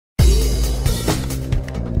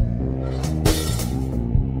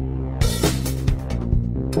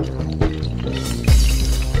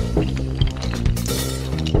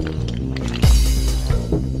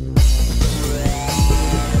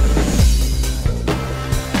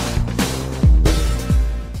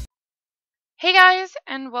Hey guys,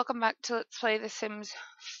 and welcome back to Let's Play The Sims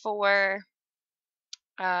 4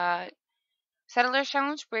 Settler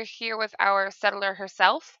Challenge. We're here with our settler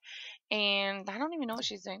herself, and I don't even know what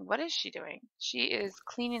she's doing. What is she doing? She is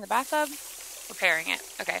cleaning the bathtub, repairing it.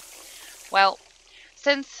 Okay. Well,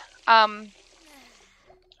 since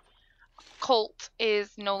Colt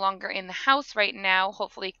is no longer in the house right now,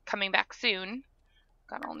 hopefully coming back soon.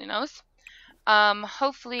 God only knows.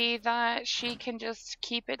 Hopefully that she can just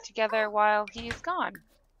keep it together while he's gone.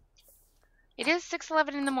 It is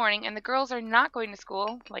 6:11 in the morning, and the girls are not going to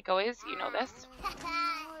school, like always. You know this.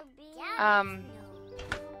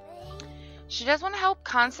 She does want to help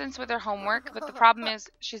Constance with her homework, but the problem is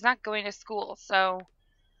she's not going to school, so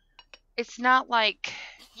it's not like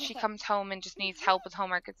she comes home and just needs help with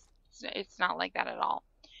homework. It's not like that at all.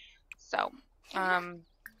 So,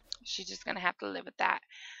 she's just gonna have to live with that.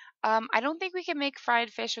 I don't think we can make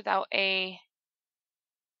fried fish without a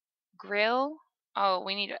grill. Oh,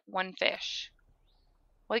 we need one fish.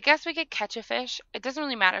 Well, I guess we could catch a fish. It doesn't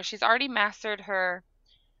really matter. She's already mastered her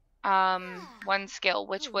one skill,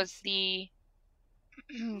 which was the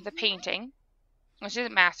painting. Well, she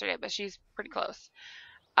hasn't mastered it, but she's pretty close.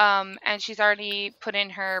 And she's already put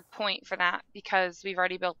in her point for that because we've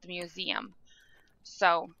already built the museum.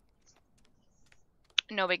 So,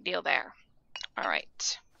 no big deal there. All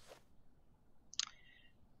right.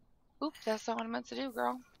 Oops, that's not what I meant to do,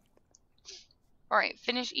 girl. Alright,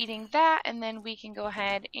 finish eating that, and then we can go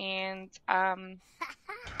ahead and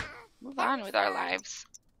move on with our lives.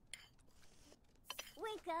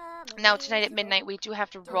 Now, tonight at midnight, we do have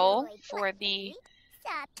to roll for the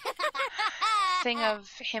thing of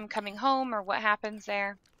him coming home or what happens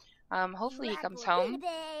there. Hopefully he comes home,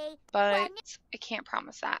 but I can't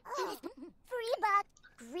promise that.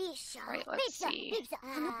 Alright, let's see.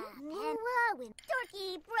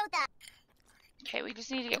 Okay, we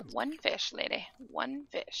just need to get one fish, lady. One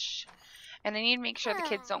fish. And I need to make sure the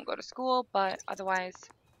kids don't go to school, but otherwise,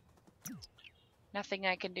 nothing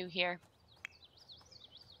I can do here.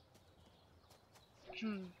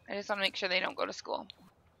 I just want to make sure they don't go to school.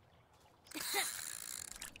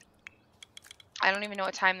 I don't even know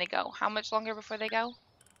what time they go. How much longer before they go?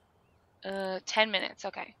 10 minutes.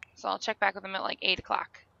 Okay. So I'll check back with them at like 8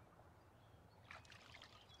 o'clock.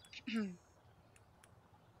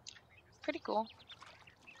 Pretty cool.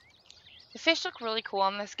 The fish look really cool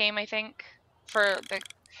in this game, I think, for the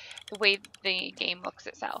way the game looks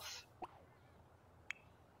itself.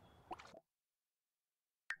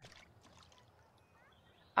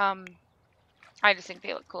 I just think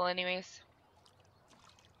they look cool anyways.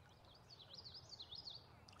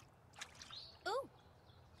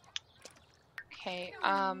 Okay,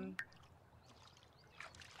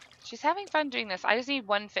 she's having fun doing this. I just need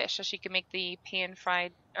one fish so she can make the pan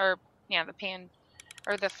fried, or, yeah, the pan,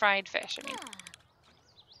 or the fried fish, I mean.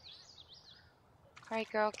 Alright,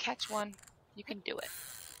 girl, catch one. You can do it.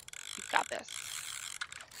 You've got this.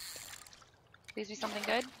 Please be something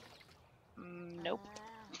good? Nope.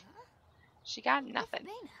 She got nothing.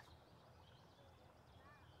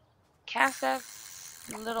 Cast us,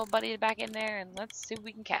 little buddy, back in there, and let's see what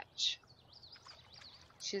we can catch.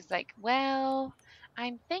 She's like, well,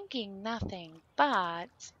 I'm thinking nothing,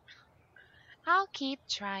 but I'll keep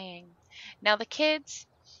trying. Now the kids,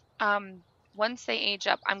 once they age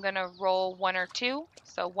up, I'm going to roll 1 or 2.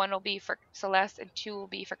 So 1 will be for Celeste and 2 will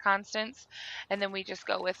be for Constance. And then we just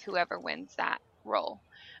go with whoever wins that roll.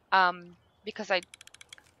 Because I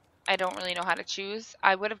don't really know how to choose.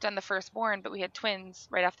 I would have done the firstborn, but we had twins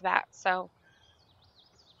right off the bat. So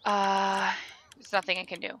there's nothing I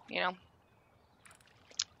can do, you know.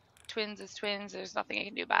 Twins is twins. There's nothing I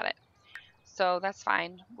can do about it. So that's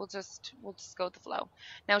fine. We'll just go with the flow.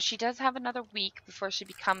 Now she does have another week before she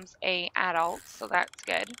becomes an adult, so that's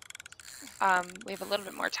good. We have a little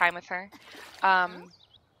bit more time with her.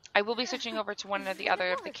 I will be switching over to one or the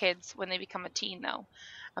other of the kids when they become a teen, though.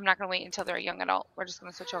 I'm not going to wait until they're a young adult. We're just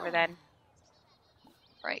going to switch over then.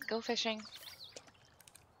 Alright, go fishing.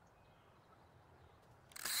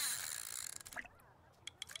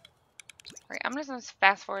 Alright, I'm just going to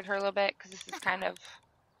fast forward her a little bit because this is kind of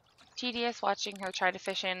tedious watching her try to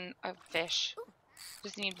fish in a fish.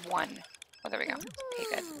 Just need one. Oh, there we go. Okay,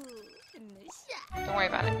 good. Don't worry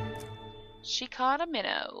about it. She caught a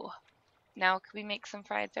minnow. Now, could we make some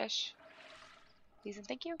fried fish? Please and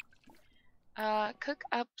thank you. Cook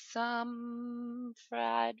up some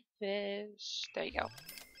fried fish. There you go.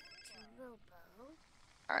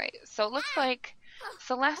 Alright, so it looks like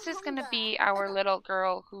Celeste is going to be our little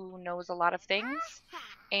girl who knows a lot of things.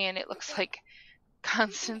 And it looks like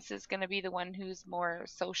Constance is going to be the one who's more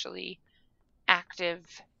socially active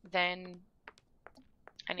than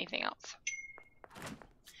anything else.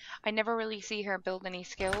 I never really see her build any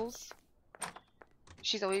skills.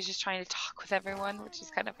 She's always just trying to talk with everyone, which is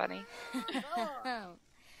kind of funny.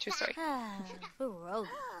 True story.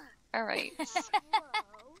 Alright.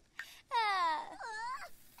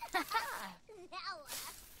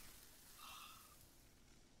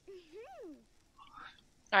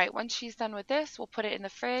 Alright, once she's done with this, we'll put it in the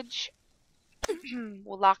fridge.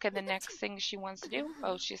 We'll lock in the next thing she wants to do.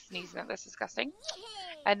 Oh, she's sneezing at this. Disgusting.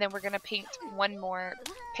 And then we're going to paint one more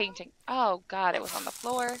painting. Oh, God, it was on the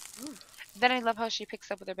floor. Then I love how she picks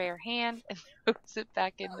up with her bare hand and throws it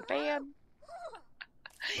back in the pan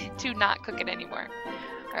to not cook it anymore.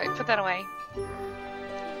 Alright, put that away.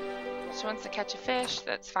 She wants to catch a fish.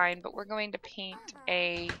 That's fine, but we're going to paint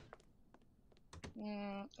a...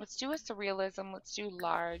 let's do a surrealism. Let's do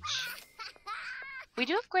large. We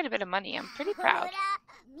do have quite a bit of money. I'm pretty proud.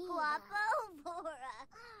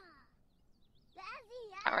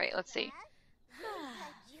 Alright, let's see.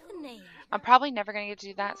 I'm probably never going to get to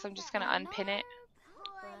do that, so I'm just going to unpin it.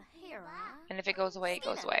 And if it goes away, it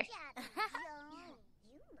goes away.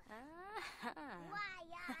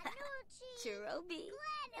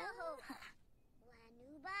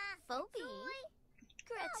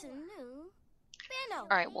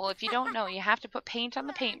 Alright, well, if you don't know, you have to put paint on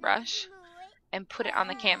the paintbrush and put it on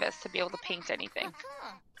the canvas to be able to paint anything.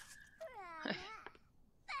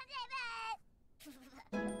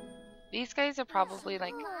 These guys are probably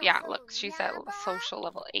like, yeah, look, she's at social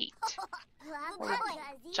level 8. Or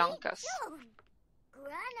Junkus.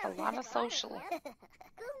 A lot of social.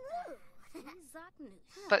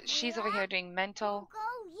 But she's over here doing mental,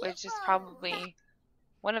 which is probably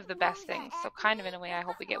one of the best things. So kind of in a way, I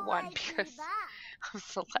hope we get 1 because of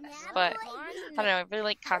Celeste. But I don't know, I really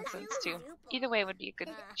like Constance too. Either way would be a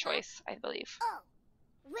good choice, I believe.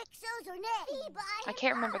 I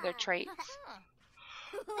can't remember their traits.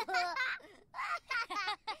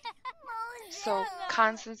 So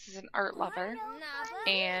Constance is an art lover,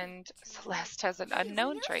 and Celeste has an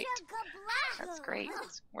unknown trait. That's great.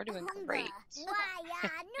 We're doing great.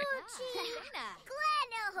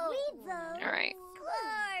 Alright.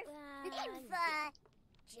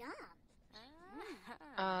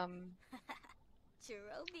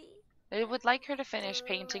 I would like her to finish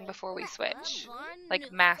painting before we switch.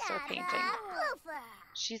 Like master painting.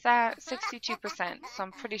 She's at 62%, so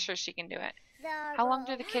I'm pretty sure she can do it. How long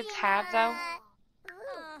do the kids have, though?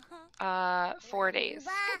 4 days.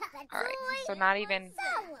 Alright, so not even...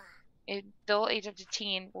 they'll age up to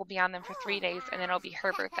teen. We'll be on them for 3 days, and then it'll be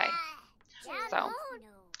her birthday. So,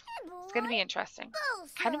 it's going to be interesting.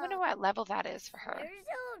 Kind of wonder what level that is for her.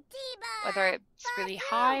 Whether it's really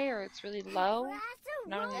high or it's really low. I'm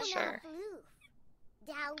not really sure.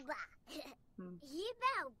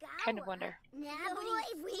 Kind of wonder.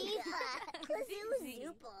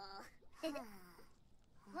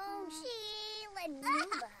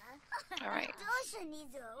 Alright.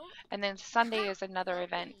 And then Sunday is another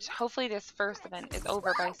event. Hopefully this first event is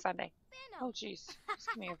over by Sunday. Oh jeez. Just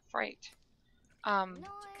give me a fright.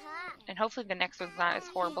 And hopefully the next one's not as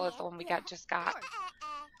horrible as the one we just got.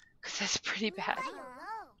 Because that's pretty bad.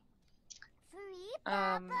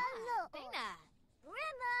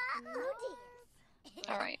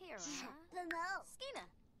 Alright.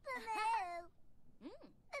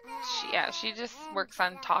 She just works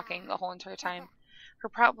on talking the whole entire time.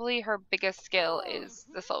 Probably her biggest skill is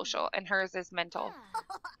the social, and hers is mental.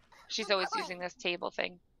 She's always using this table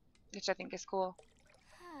thing, which I think is cool.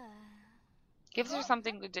 Gives her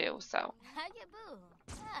something to do, so.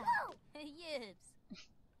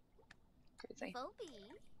 Crazy.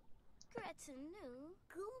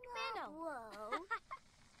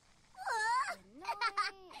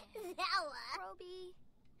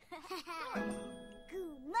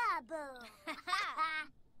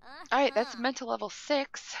 Alright, that's mental level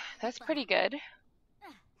 6. That's pretty good.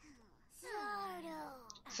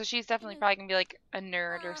 So she's definitely probably gonna be like a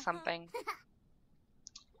nerd or something.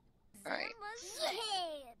 Alright.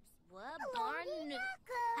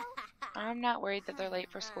 I'm not worried that they're late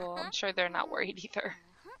for school. I'm sure they're not worried either.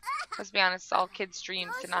 Let's be honest, all kids'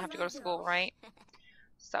 dreams to not have to go to school, right?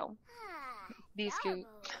 So, these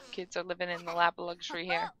kids are living in the lap of luxury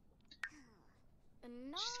here.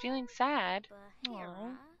 She's feeling sad.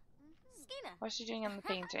 Aww. What's she doing on the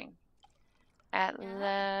painting? At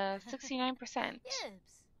 69%.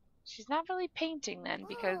 She's not really painting then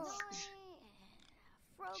because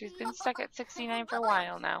she's been stuck at 69 for a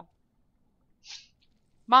while now.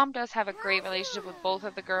 Mom does have a great relationship with both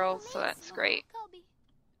of the girls, so that's great.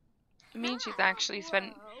 It means she's actually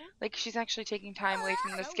she's actually taking time away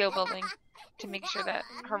from the skill building to make sure that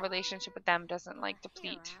her relationship with them doesn't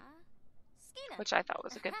deplete. Which I thought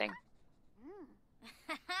was a good thing.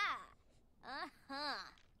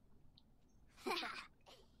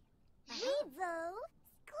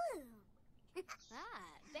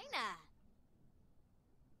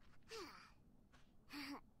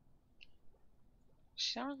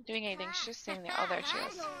 She's not really doing anything. She's just standing there. Oh, there she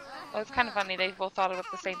is. Well, it's kind of funny. They both thought about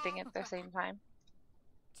the same thing at the same time.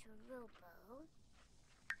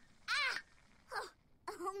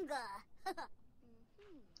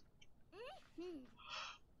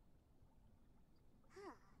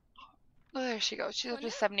 Oh, there she goes. She's up to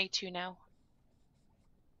 72 now.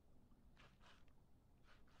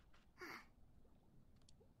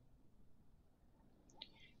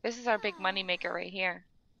 This is our big money maker right here.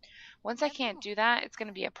 Once I can't do that, it's going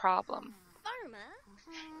to be a problem.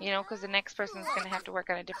 You know, because the next person's going to have to work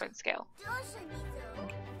on a different scale.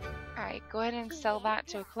 Alright, go ahead and sell that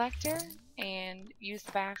to a collector and use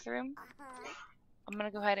the bathroom. I'm going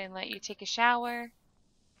to go ahead and let you take a shower.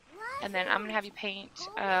 And then I'm going to have you paint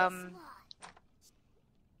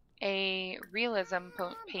a realism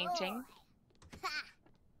painting.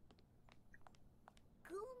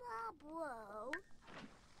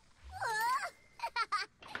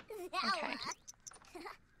 Okay.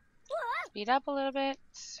 Speed up a little bit.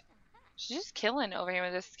 She's just killing over here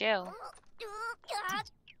with this scale.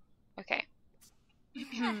 Okay.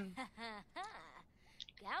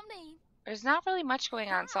 There's not really much going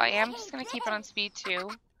on, so I am just going to keep it on speed 2.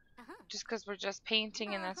 Just because we're just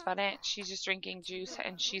painting and that's about it. She's just drinking juice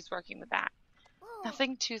and she's working with that.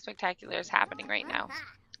 Nothing too spectacular is happening right now.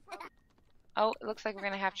 Oh, it looks like we're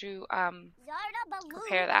going to have to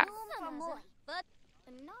repair that.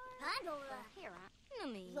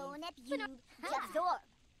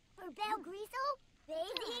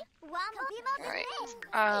 Alright.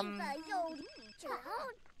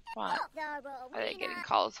 What are they getting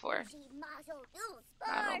calls for?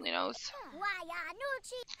 God only knows.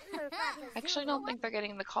 I actually don't think they're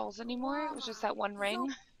getting the calls anymore. It was just that one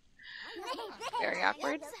ring. Very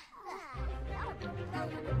awkward.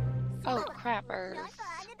 Oh, crappers.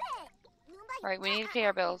 Alright, we need to pay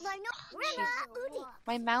our bills. Jeez.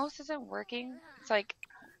 My mouse isn't working. It's like,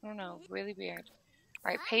 I don't know, really weird.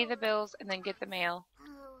 Alright, pay the bills and then get the mail.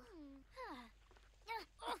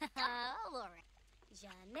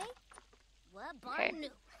 Okay.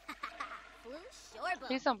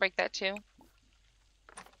 Please don't break that too.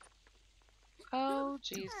 Oh,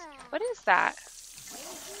 jeez. What is that?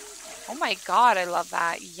 Oh my god, I love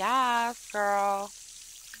that. Yes, girl.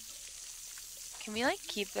 Can we, like,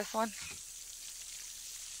 keep this one?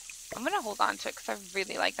 I'm gonna hold on to it because I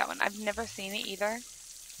really like that one. I've never seen it either.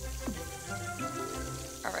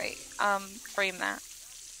 Alright, frame that.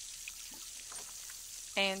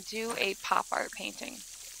 And do a pop art painting.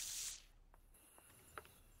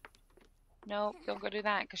 Nope, don't go do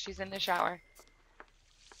that because she's in the shower.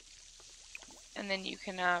 And then you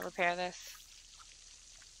can repair this.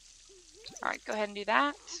 Alright, go ahead and do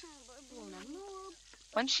that.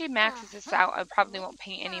 Once she maxes this out, I probably won't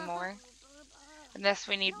paint anymore. Unless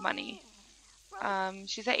we need money.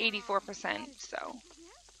 She's at 84%, so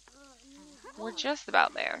we're just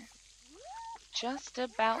about there. Just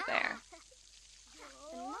about there.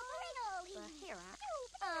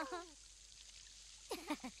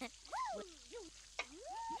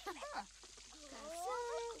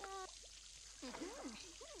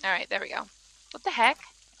 Alright, there we go. What the heck?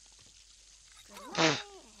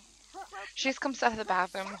 She just comes out of the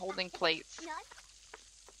bathroom holding plates.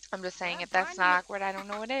 I'm just saying, if that's not awkward, I don't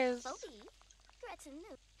know what is.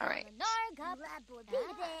 Alright.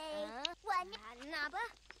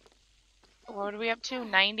 What are we up to?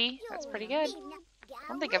 90? That's pretty good. I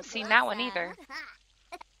don't think I've seen that one either.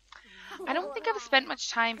 I don't think I've spent much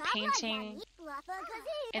time painting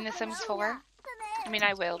in The Sims 4. I mean,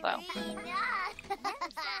 I will, though.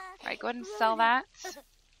 Alright, go ahead and sell that.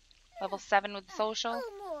 Level 7 with social.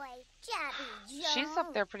 She's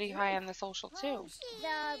up there pretty high on the social, too.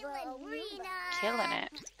 Killing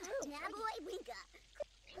it.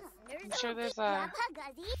 I'm sure there's a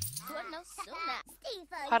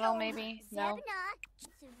puddle, maybe? No?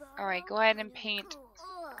 Alright, go ahead and paint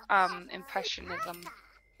Impressionism.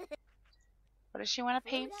 What does she want to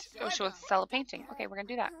paint? Oh, she wants to sell a painting. Okay, we're going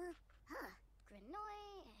to do that.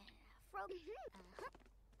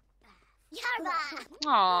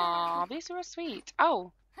 Aww, these were sweet.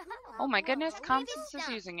 Oh. Oh my goodness, Constance is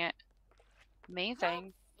using it.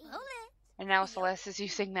 Amazing. And now Celeste is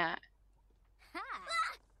using that.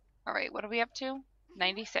 Alright, what are we up to?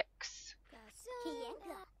 96.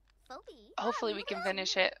 Hopefully we can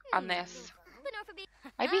finish it on this.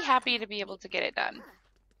 I'd be happy to be able to get it done.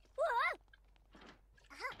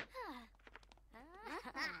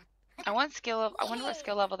 I wonder what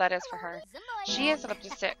skill level that is for her. She has it up to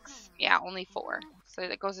 6. Yeah, only 4. So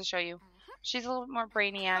that goes to show you. She's a little bit more a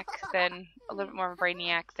little bit more of a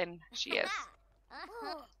brainiac than she is.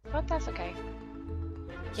 But that's okay.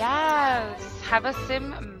 Yes! Have a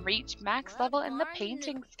sim reach max level in the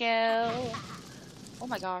painting skill. Oh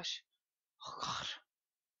my gosh. Oh god.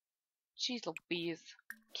 Jeez Louise.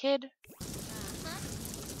 Kid.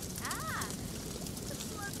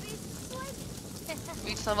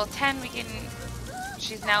 Reach level 10,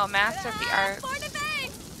 she's now a master of the art.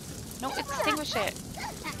 No, extinguish it.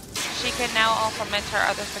 She can now also mentor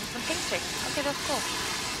other sims in painting. Okay, that's cool.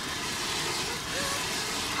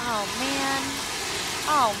 Oh man.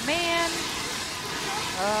 Oh man.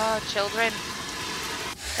 Oh, children.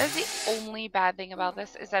 That's the only bad thing about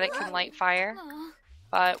this is that it can light fire.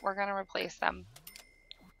 But we're gonna replace them.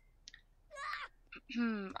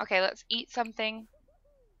 Okay, let's eat something.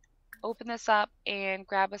 Open this up and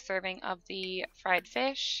grab a serving of the fried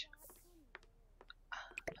fish.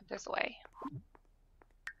 Put this away.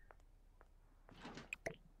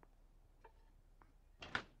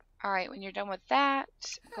 Alright, when you're done with that,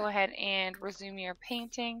 go ahead and resume your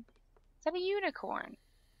painting. Is that a unicorn?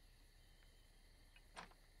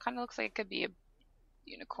 Kind of looks like it could be a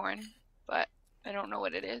unicorn, but I don't know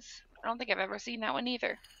what it is. I don't think I've ever seen that one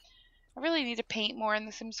either. I really need to paint more in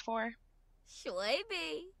The Sims 4. I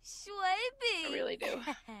really do.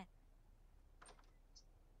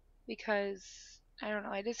 Because, I don't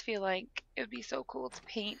know, I just feel like it would be so cool to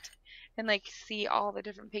paint and like see all the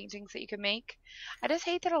different paintings that you can make. I just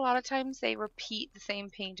hate that a lot of times they repeat the same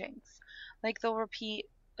paintings. Like they'll repeat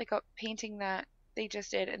like a painting that they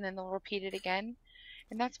just did and then they'll repeat it again.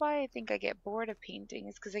 And that's why I think I get bored of painting,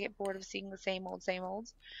 is because I get bored of seeing the same old, same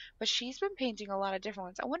olds. But she's been painting a lot of different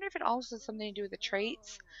ones. I wonder if it also has something to do with the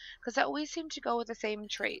traits, because I always seem to go with the same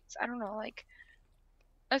traits. I don't know, like,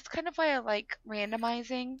 that's kind of why I like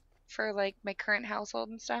randomizing for like my current household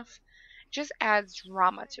and stuff. It just adds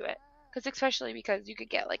drama to it. Especially because you could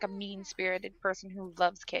get like a mean-spirited person who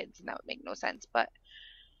loves kids, and that would make no sense. But,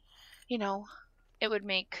 you know, it would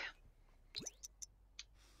make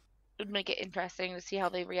it interesting to see how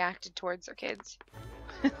they reacted towards their kids.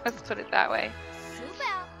 Let's put it that way.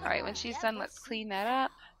 Alright, when she's done, let's clean that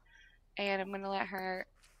up. And I'm going to let her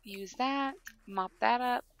use that, mop that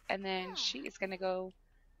up, and then she is going to go,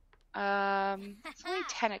 it's only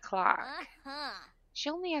 10 o'clock. She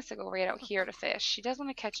only has to go right out here to fish. She does want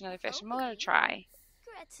to catch another fish. I'm going to let her try.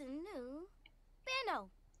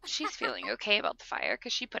 She's feeling okay about the fire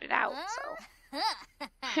because she put it out, so.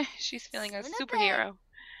 She's feeling a superhero.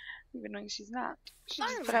 Even though she's not. She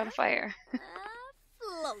just put out a fire.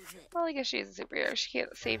 Well, I guess she is a superhero. She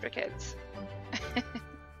can't save her kids.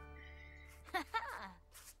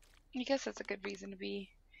 I guess that's a good reason to be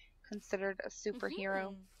considered a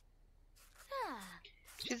superhero.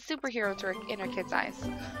 She's a superhero in her kids' eyes.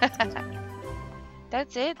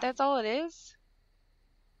 That's it? That's all it is?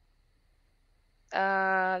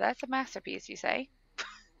 That's a masterpiece, you say?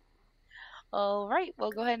 Alright,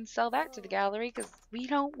 we'll go ahead and sell that to the gallery because we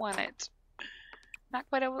don't want it. Not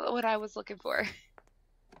quite what I was looking for.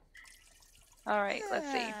 Alright,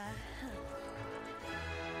 let's see.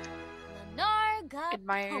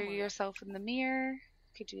 Admire yourself in the mirror.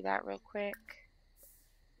 Could do that real quick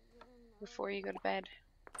before you go to bed.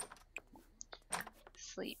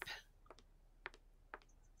 Sleep.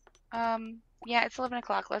 Yeah, it's 11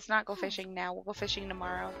 o'clock. Let's not go fishing now. We'll go fishing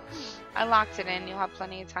tomorrow. I locked it in. You'll have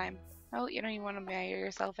plenty of time. Oh, you don't even want to admire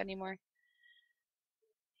yourself anymore.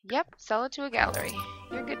 Yep, sell it to a gallery.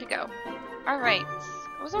 You're good to go. Alright.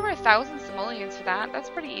 It was over 1,000 simoleons for that. That's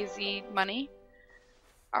pretty easy money.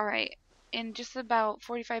 Alright. In just about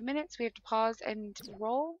 45 minutes, we have to pause and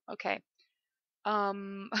roll. Okay.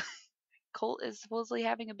 Colt is supposedly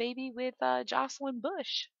having a baby with Jocelyn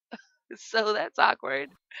Bush. So that's awkward.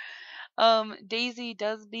 Daisy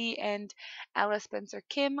Dusby and Alice Spencer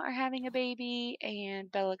Kim are having a baby,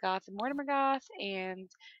 and Bella Goth and Mortimer Goth, and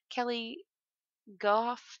Kelly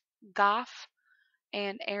Goff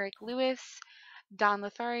and Eric Lewis, Don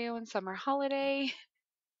Lothario and Summer Holiday,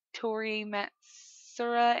 Tori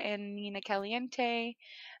Matsura and Nina Caliente,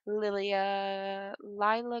 Lila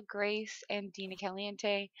Grace and Dina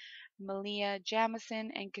Caliente, Malia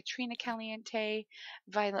Jamison and Katrina Caliente,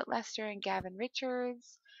 Violet Lester and Gavin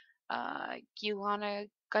Richards, Giuliana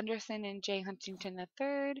Gunderson and Jay Huntington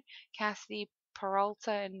III, Cassidy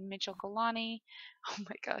Peralta and Mitchell Galani, oh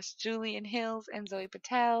my gosh, Julian Hills and Zoe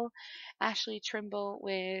Patel, Ashley Trimble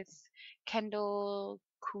with Kendall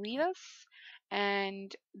Kuilas,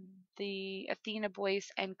 and the Athena Boyce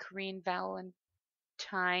and Corinne Valentine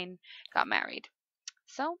got married.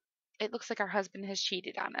 So, it looks like our husband has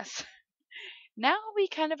cheated on us. Now we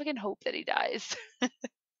kind of can hope that he dies.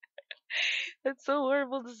 That's so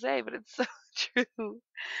horrible to say, but it's so true.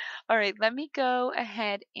 All right, let me go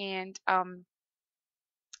ahead and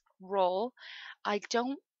roll. I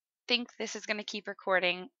don't think this is going to keep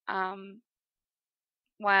recording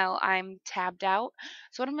while I'm tabbed out.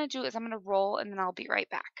 So what I'm going to do is I'm going to roll and then I'll be right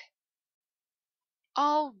back.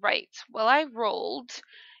 All right. Well, I rolled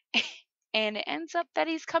and it ends up that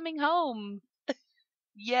he's coming home.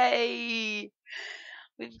 Yay!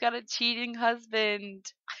 We've got a cheating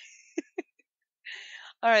husband.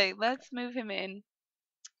 All right, let's move him in.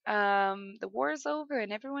 The war's over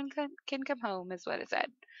and everyone can come home is what it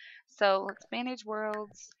said. So let's manage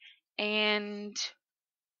worlds and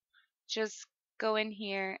just go in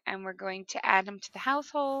here and we're going to add him to the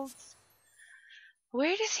households.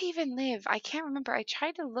 Where does he even live? I can't remember. I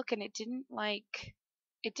tried to look and it didn't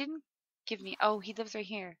give me. Oh, he lives right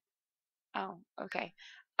here. Oh, okay.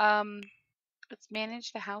 Let's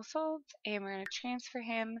manage the households and we're going to transfer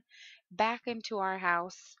him back into our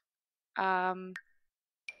house. We're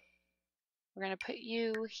going to put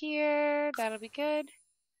you here. That'll be good.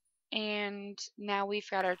 And now we've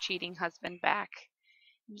got our cheating husband back.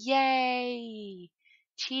 Yay!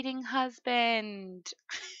 Cheating husband.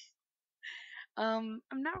 I'm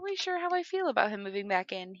not really sure how I feel about him moving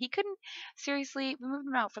back in. He couldn't, seriously, we moved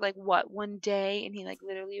him out for like what, 1 day, and he like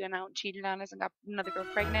literally went out and cheated on us and got another girl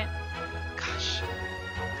pregnant. Gosh.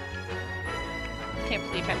 Can't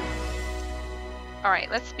believe him. Alright,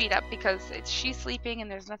 let's speed up because she's sleeping and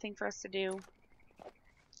there's nothing for us to do.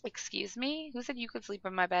 Excuse me? Who said you could sleep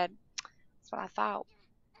in my bed? That's what I thought.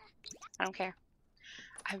 I don't care.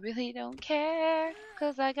 I really don't care,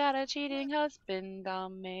 cause I got a cheating husband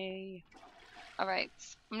on me. Alright,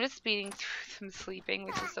 I'm just speeding through them sleeping,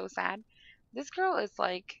 which is so sad. This girl is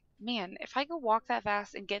like, man, if I could walk that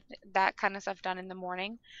fast and get that kind of stuff done in the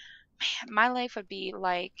morning, man, my life would be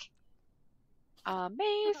like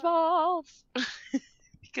amazeballs.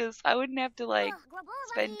 Because I wouldn't have to like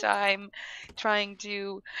spend time trying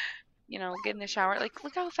to, you know, get in the shower. Like,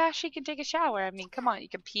 look how fast she can take a shower. I mean, come on, you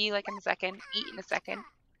can pee like in a second, eat in a second,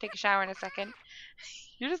 take a shower in a second.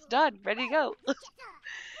 You're just done, ready to go.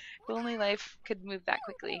 If only life could move that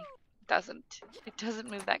quickly. It doesn't. It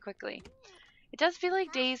doesn't move that quickly. It does feel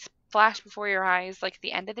like days flash before your eyes, like at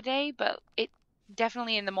the end of the day, but it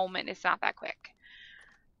definitely in the moment it's not that quick.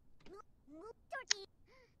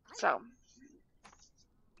 So,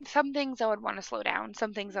 some things I would want to slow down,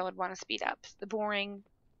 some things I would want to speed up. The boring,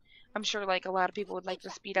 I'm sure like a lot of people would like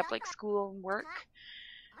to speed up like school and work.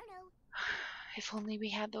 If only we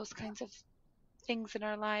had those kinds of things in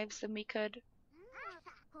our lives, then we could.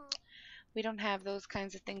 We don't have those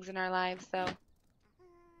kinds of things in our lives though.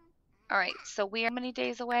 Alright, so we are how many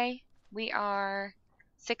days away? We are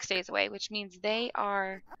 6 days away, which means they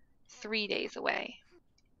are 3 days away.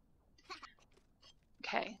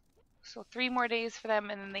 Okay, so 3 more days for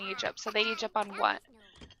them and then they age up. So they age up on what?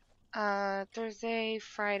 Thursday,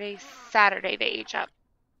 Friday, Saturday they age up.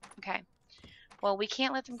 Okay. Well, we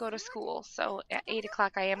can't let them go to school, so at 8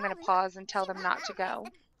 o'clock I am going to pause and tell them not to go.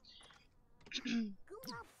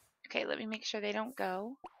 Okay, let me make sure they don't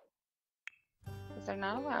go. Because they're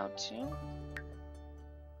not allowed to.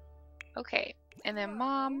 Okay, and then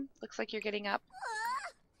Mom, looks like you're getting up.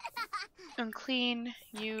 Unclean,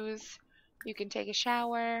 use, you can take a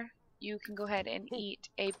shower. You can go ahead and eat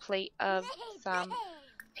a plate of some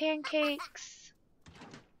pancakes.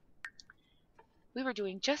 We were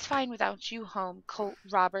doing just fine without you home, Colt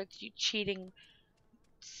Roberts, you cheating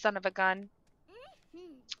son of a gun.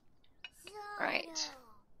 Alright.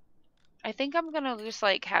 I think I'm gonna just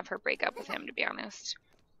like have her break up with him, to be honest.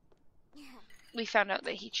 We found out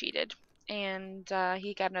that he cheated and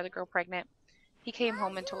he got another girl pregnant. He came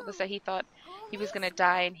home and told us that he thought he was gonna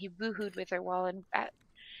die and he woohooed with her while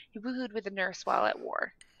he woohooed with a nurse while at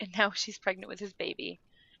war. And now she's pregnant with his baby.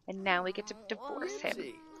 And now we get to divorce him.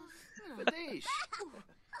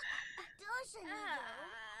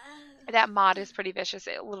 That mod is pretty vicious.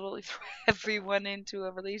 It literally threw everyone into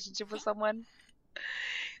a relationship with someone.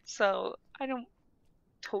 So I don't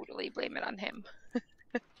totally blame it on him.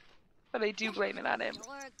 But I do blame it on him.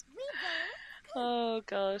 Oh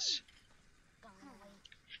gosh.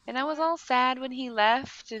 And I was all sad when he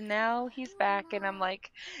left and now he's back and I'm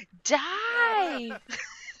like, die!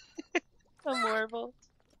 I'm horrible.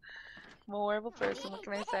 I'm a horrible person, what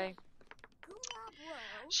can I say?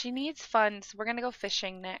 She needs fun, so we're gonna go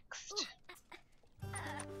fishing next.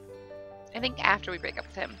 I think after we break up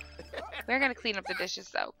with him. We're gonna clean up the dishes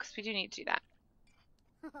though, because we do need to do that.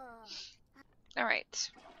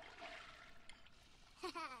 Alright.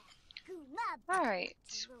 Alright.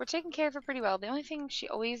 We're taking care of her pretty well. The only thing she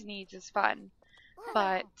always needs is fun.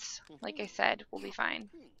 But, like I said, we'll be fine.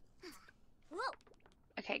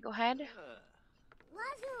 Okay, go ahead.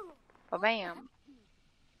 Ba-bam.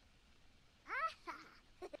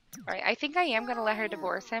 Alright, I think I am going to let her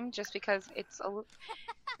divorce him just because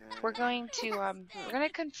we're going to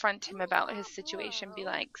confront him about his situation. Be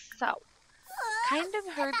like, so, kind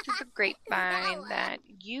of heard through the grapevine that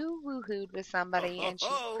you woohooed with somebody and she's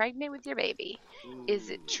pregnant with your baby. Is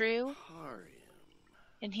it true?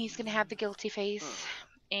 And he's going to have the guilty face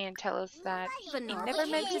and tell us that he never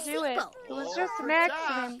meant to do it. It was just an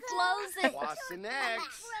accident.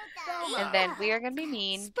 And then we are going to be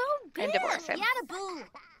mean and divorce him.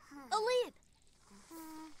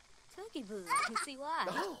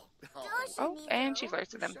 Oh, and she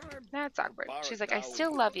flirts with him. That's awkward. She's like, I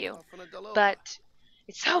still love you, but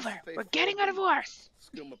it's over. We're getting a divorce.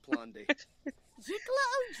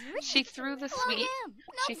 She threw the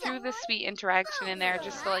sweet interaction in there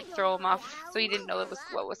just to like throw him off, so he didn't know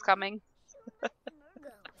what was coming.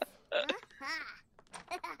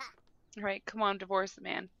 All right, come on, divorce the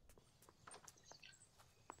man.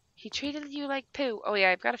 He treated you like poo. Oh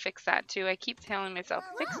yeah, I've got to fix that too. I keep telling myself,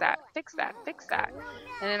 fix that, fix that, fix that.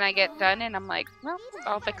 And then I get done and I'm like, well,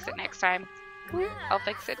 I'll fix it next time. Ooh, I'll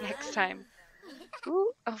fix it next time.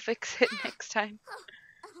 Ooh, I'll fix it next time.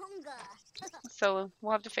 So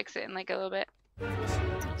we'll have to fix it in like a little bit.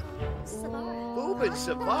 Bubin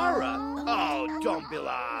Savara? Oh, don't be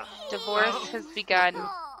laugh. Divorce has begun.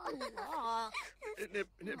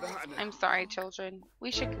 I'm sorry, children.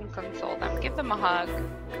 We should console them. Give them a hug.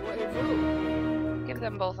 Give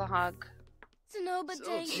them both a hug.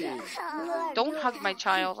 Don't hug my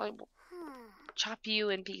child. I will chop you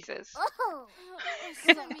in pieces.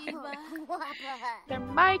 They're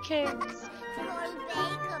my kids.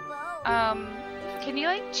 Can you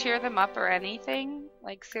like cheer them up or anything?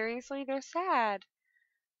 Like seriously, they're sad.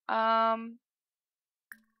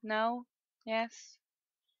 No? Yes?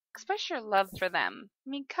 Express your love for them. I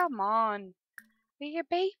mean, come on. They're your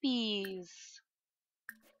babies.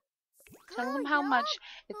 Tell them how much.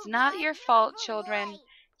 It's not your fault, children.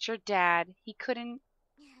 It's your dad. He couldn't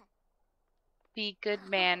be a good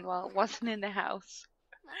man while it wasn't in the house.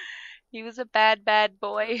 He was a bad, bad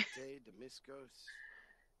boy.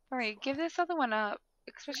 Alright, give this other one up.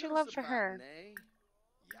 Express your love for her.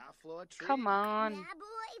 Come on.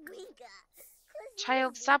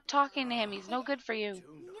 Child, stop talking to him. He's no good for you.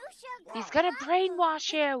 He's gonna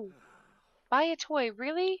brainwash you. Buy a toy.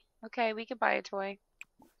 Really? Okay, we could buy a toy.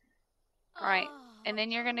 Alright, and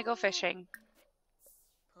then you're gonna go fishing.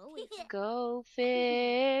 Go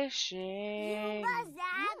fishing.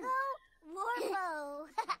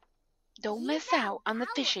 Don't miss out on the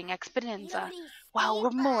fishing expendiza while we're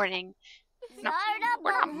mourning. No,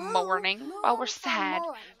 we're not mourning while we're sad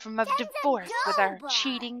from a divorce with our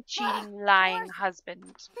cheating, lying husband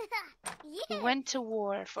who went to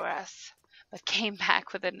war for us but came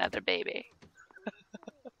back with another baby.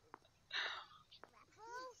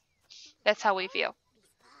 That's how we feel.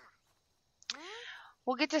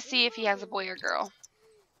 We'll get to see if he has a boy or girl.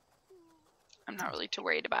 I'm not really too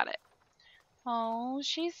worried about it. Oh,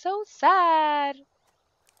 she's so sad.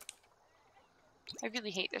 I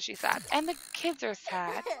really hate that she's sad. And the kids are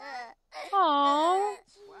sad. Oh.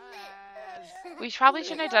 We probably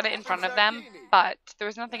shouldn't have done it in front of them, but there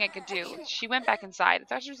was nothing I could do. She went back inside. I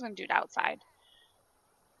thought she was going to do it outside.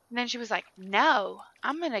 And then she was like, no,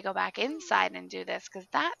 I'm going to go back inside and do this because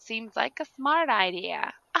that seems like a smart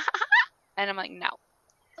idea. And I'm like, no.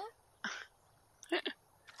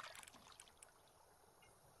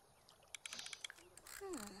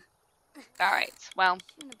 Alright, well,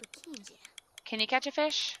 can you catch a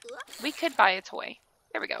fish? We could buy a toy.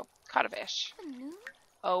 There we go. Caught a fish.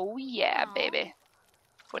 Oh yeah, baby.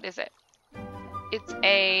 What is it? It's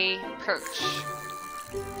a perch.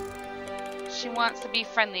 She wants to be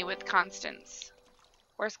friendly with Constance.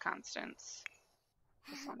 Where's Constance?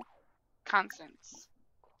 This one. Constance.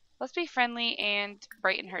 Let's be friendly and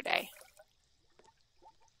brighten her day.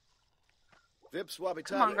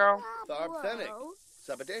 Come on, girl.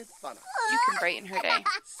 You can brighten her day.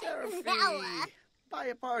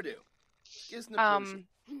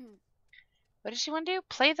 What does she want to do?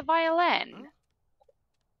 Play the violin.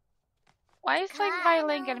 Why is playing the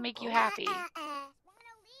violin gonna make you happy?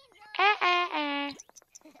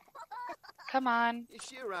 Come on.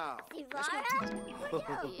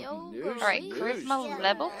 Alright, charisma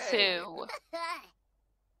level 2.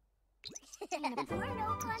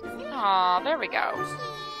 Aw, there we go.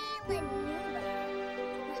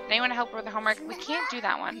 Anyone to help her with the homework? We can't do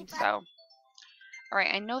that one, so.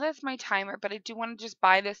 Alright, I know that's my timer, but I do want to just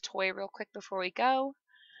buy this toy real quick before we go.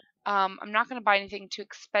 I'm not going to buy anything too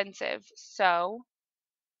expensive. So,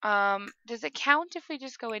 does it count if we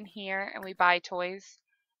just go in here and we buy toys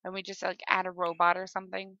and we just like add a robot or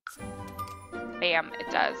something? Bam, it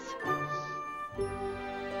does.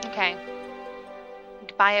 Okay.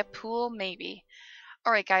 Buy a pool, maybe.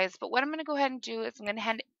 All right, guys, but what I'm going to go ahead and do is I'm going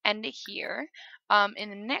to end it here. In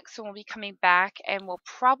the next one, we'll be coming back and we'll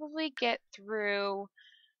probably get through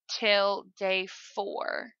till day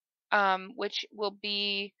 4, which will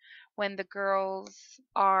be when the girls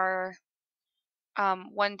are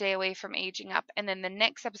 1 day away from aging up. And then the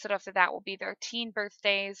next episode after that will be their teen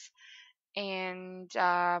birthdays. And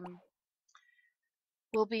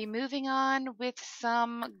we'll be moving on with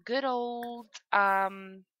some good old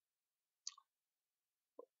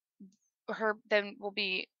then we'll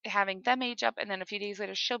be having them age up, and then a few days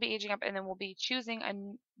later she'll be aging up, and then we'll be choosing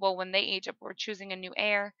when they age up, we're choosing a new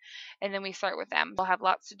heir, and then we start with them. We'll have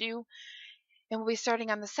lots to do. And we'll be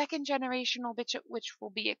starting on the second generational, which will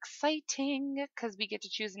be exciting because we get to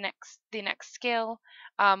choose the next skill,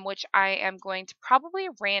 which I am going to probably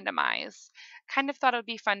randomize. Kind of thought it would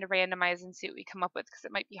be fun to randomize and see what we come up with because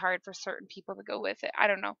it might be hard for certain people to go with it. I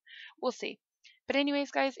don't know. We'll see. But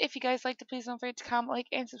anyways, guys, if you guys liked it, please don't forget to comment, like,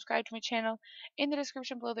 and subscribe to my channel. In the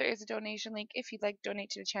description below, there is a donation link if you'd like to donate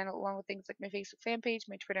to the channel, along with things like my Facebook fan page,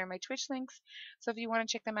 my Twitter, and my Twitch links. So if you want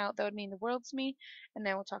to check them out, that would mean the world to me. And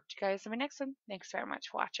then we'll talk to you guys in my next one. Thanks very much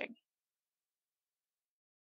for watching.